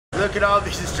Look at all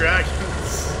these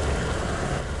dragons.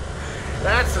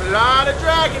 That's a lot of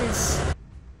dragons.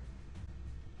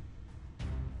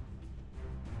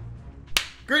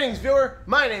 Greetings, viewer.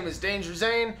 My name is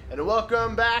Zane, and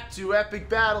welcome back to Epic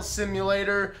Battle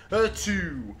Simulator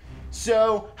 2.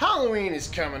 So, Halloween is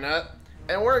coming up,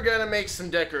 and we're gonna make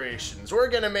some decorations. We're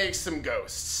gonna make some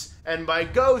ghosts. And by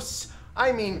ghosts,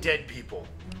 I mean dead people.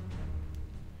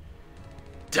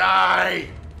 Die!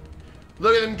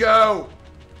 Look at them go!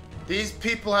 These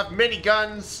people have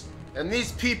miniguns, and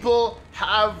these people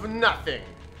have nothing.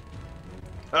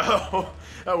 Oh,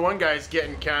 one guy's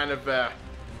getting kind of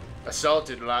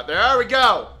assaulted a lot. There we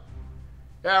go!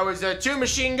 That was 2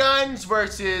 machine guns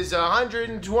versus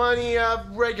 120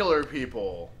 regular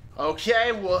people.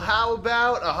 Okay, well how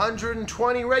about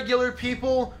 120 regular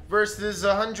people versus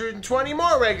 120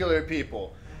 more regular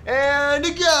people?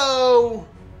 And go!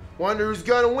 Wonder who's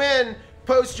gonna win?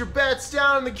 Post your bets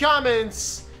down in the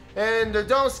comments. And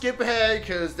don't skip ahead,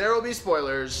 because there will be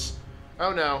spoilers.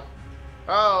 Oh no.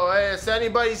 Oh, it's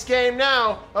anybody's game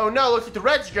now. Oh no, looks like the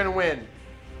Reds are gonna win.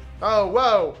 Oh,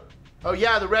 whoa. Oh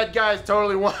yeah, the red guys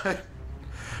totally won.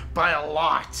 By a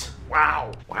lot.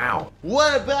 Wow, wow.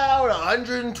 What about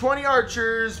 120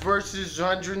 archers versus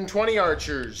 120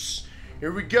 archers?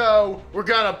 Here we go. We're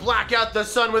gonna black out the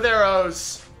sun with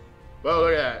arrows. Whoa,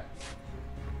 look at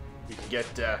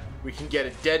that. We can get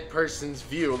a dead person's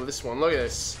view of this one. Look at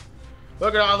this.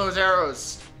 Look at all those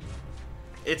arrows.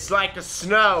 It's like a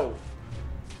snow.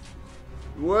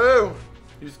 Whoa.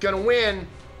 Who's gonna win?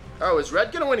 Oh, is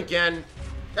red gonna win again?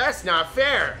 That's not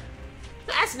fair.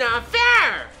 That's not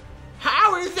fair.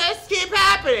 How does this keep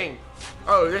happening?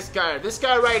 Oh, this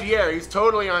guy right here, he's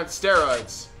totally on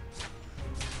steroids.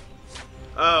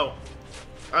 Oh.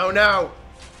 Oh no.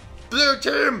 Blue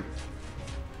team.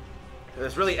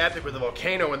 It's really epic with the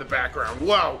volcano in the background.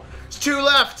 Whoa. It's 2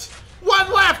 left.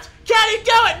 1 left. Can he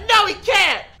do it? No, he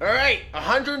can't. All right,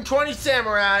 120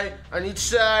 samurai on each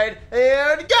side,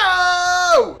 and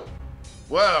go!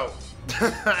 Whoa.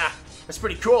 That's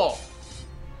pretty cool.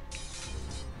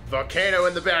 Volcano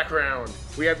in the background.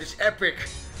 We have this epic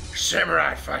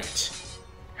samurai fight.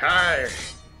 Hi.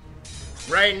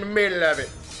 Right in the middle of it.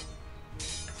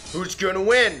 Who's gonna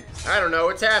win? I don't know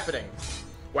what's happening.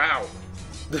 Wow.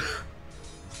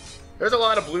 There's a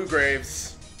lot of blue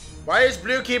graves. Why does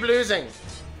blue keep losing?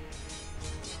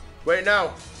 Wait,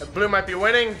 no. Blue might be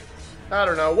winning. I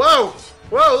don't know. Whoa!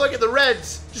 Whoa, look at the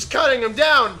reds. Just cutting them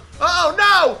down. Oh,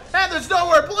 no! And there's no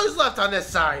more blues left on this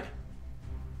side.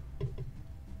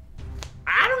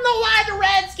 I don't know why the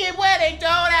reds keep winning.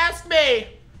 Don't ask me.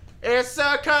 It's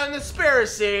a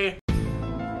conspiracy.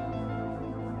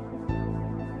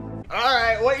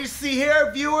 Alright, what you see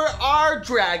here, viewer, are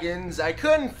dragons. I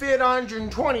couldn't fit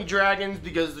 120 dragons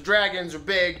because the dragons are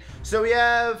big, so we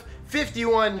have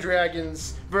 51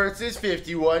 dragons versus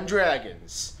 51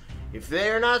 dragons. If they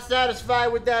are not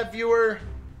satisfied with that, viewer,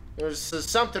 there's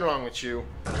something wrong with you.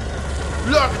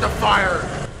 Look at the fire!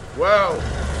 Whoa.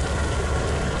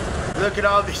 Look at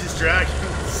all these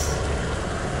dragons.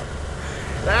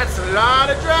 That's a lot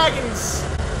of dragons.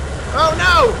 Oh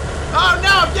no! Oh no,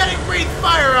 I'm getting breathed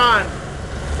fire on!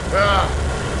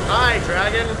 Hi,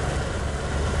 dragon.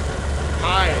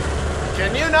 Hi.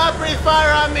 Can you not breathe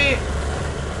fire on me?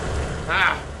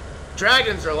 Ah,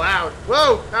 dragons are loud.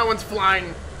 Whoa, that one's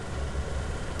flying.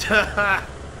 I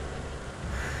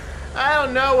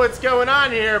don't know what's going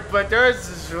on here, but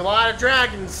there's a lot of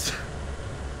dragons.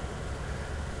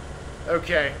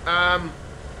 Okay,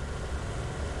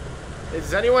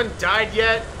 has anyone died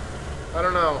yet? I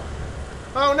don't know.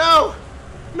 Oh no!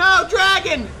 No,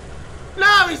 dragon!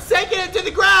 No, he's taking it to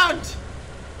the ground!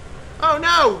 Oh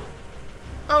no!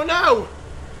 Oh no!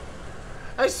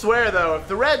 I swear though, if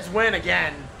the Reds win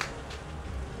again,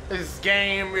 this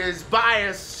game is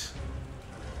biased.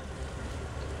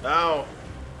 Oh.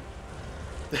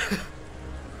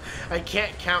 I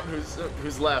can't count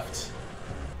who's left.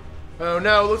 Oh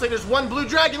no, looks like there's 1 blue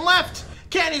dragon left!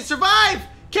 Can he survive?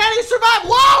 Can he survive?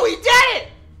 Whoa, he did it!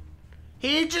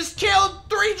 He just killed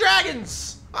 3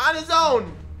 dragons on his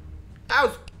own.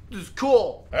 That was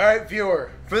cool. Alright,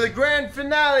 viewer, for the grand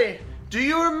finale, do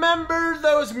you remember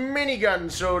those minigun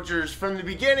soldiers from the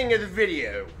beginning of the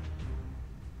video?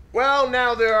 Well,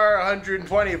 now there are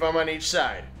 120 of them on each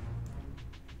side.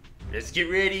 Let's get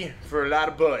ready for a lot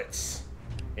of bullets.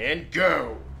 And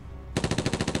go.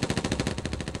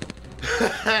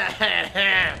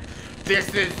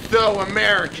 This is so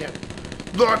American.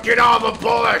 Look at all the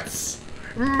bullets.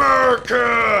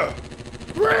 America!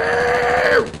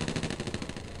 Woo!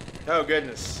 Oh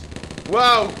goodness.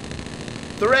 Whoa!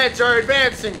 The Reds are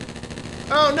advancing!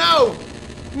 Oh no!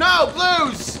 No,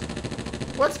 Blues!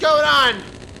 What's going on?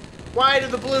 Why do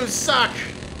the blues suck?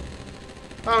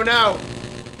 Oh no.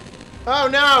 Oh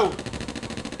no.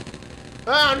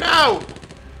 Oh no.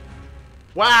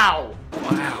 Wow.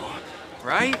 Wow.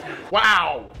 Right?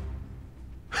 Wow.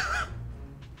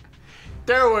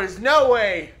 There was no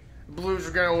way the blues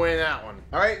were gonna win that one.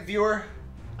 Alright, viewer,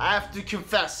 I have to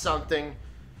confess something.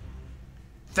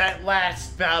 That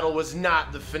last battle was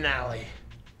not the finale.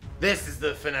 This is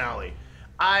the finale.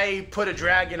 I put a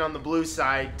dragon on the blue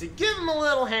side to give them a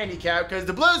little handicap because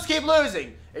the blues keep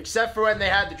losing, except for when they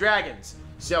had the dragons.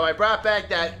 So I brought back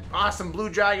that awesome blue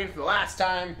dragon from the last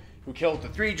time who killed the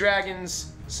 3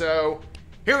 dragons. So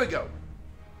here we go.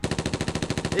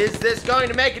 Is this going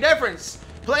to make a difference?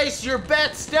 Place your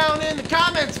bets down in the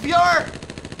comments, viewer.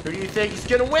 Who do you think is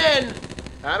gonna win?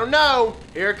 I don't know.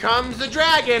 Here comes the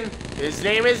dragon. His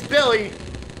name is Billy.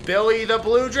 Billy the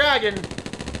blue dragon.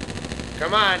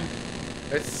 Come on.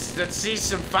 Let's see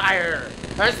some fire.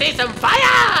 Let's see some fire!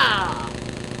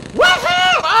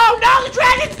 Woohoo! Oh no, the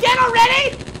dragon's dead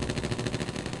already?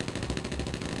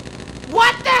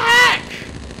 What the heck?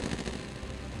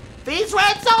 These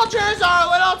red soldiers are a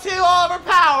little too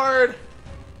overpowered.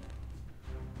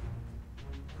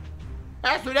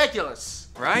 That's ridiculous.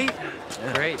 Right?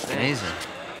 Yeah. Great, amazing.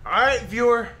 Alright,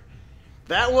 viewer.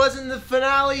 That wasn't the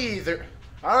finale either.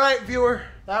 Alright, viewer.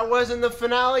 That wasn't the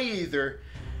finale either.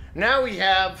 Now we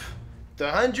have the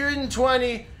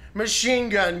 120 machine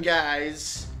gun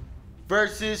guys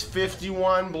versus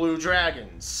 51 blue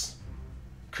dragons.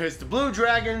 Because the blue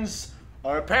dragons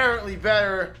are apparently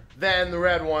better than the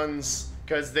red ones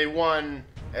because they won,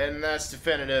 and that's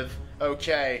definitive.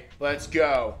 Okay, let's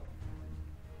go.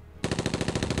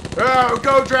 Oh,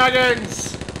 go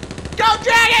dragons! Go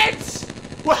dragons!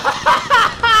 Look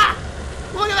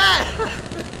at that!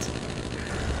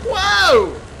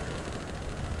 Whoa!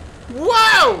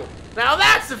 Whoa! Now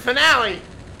that's the finale!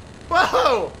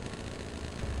 Whoa!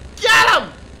 Get him!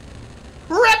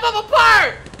 Rip them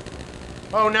apart!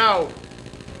 Oh no!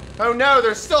 Oh no,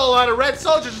 there's still a lot of red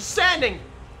soldiers standing!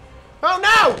 Oh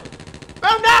no!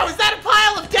 Oh no, is that a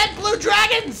pile of dead blue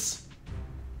dragons?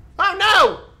 Oh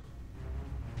no!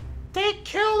 They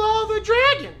killed all the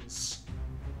dragons!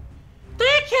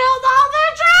 They killed all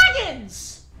the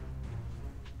dragons!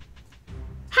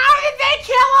 How did they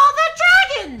kill all the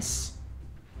dragons?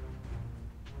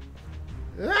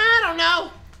 I don't know.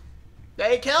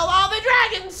 They killed all the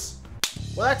dragons!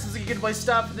 Well, that's a good place to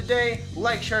stop for the day.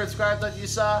 Like, share, subscribe like you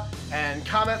saw, and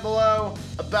comment below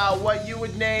about what you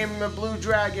would name a blue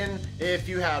dragon if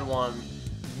you had one.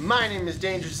 My name is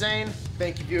Danger Zane.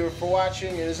 Thank you, viewer, for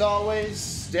watching, and as always,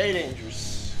 stay dangerous.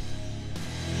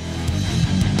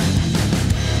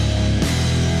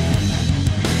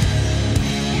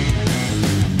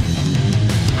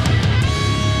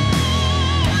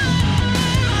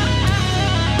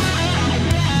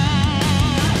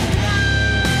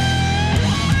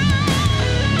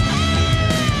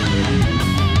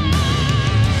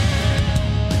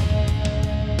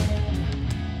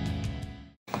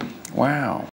 Wow.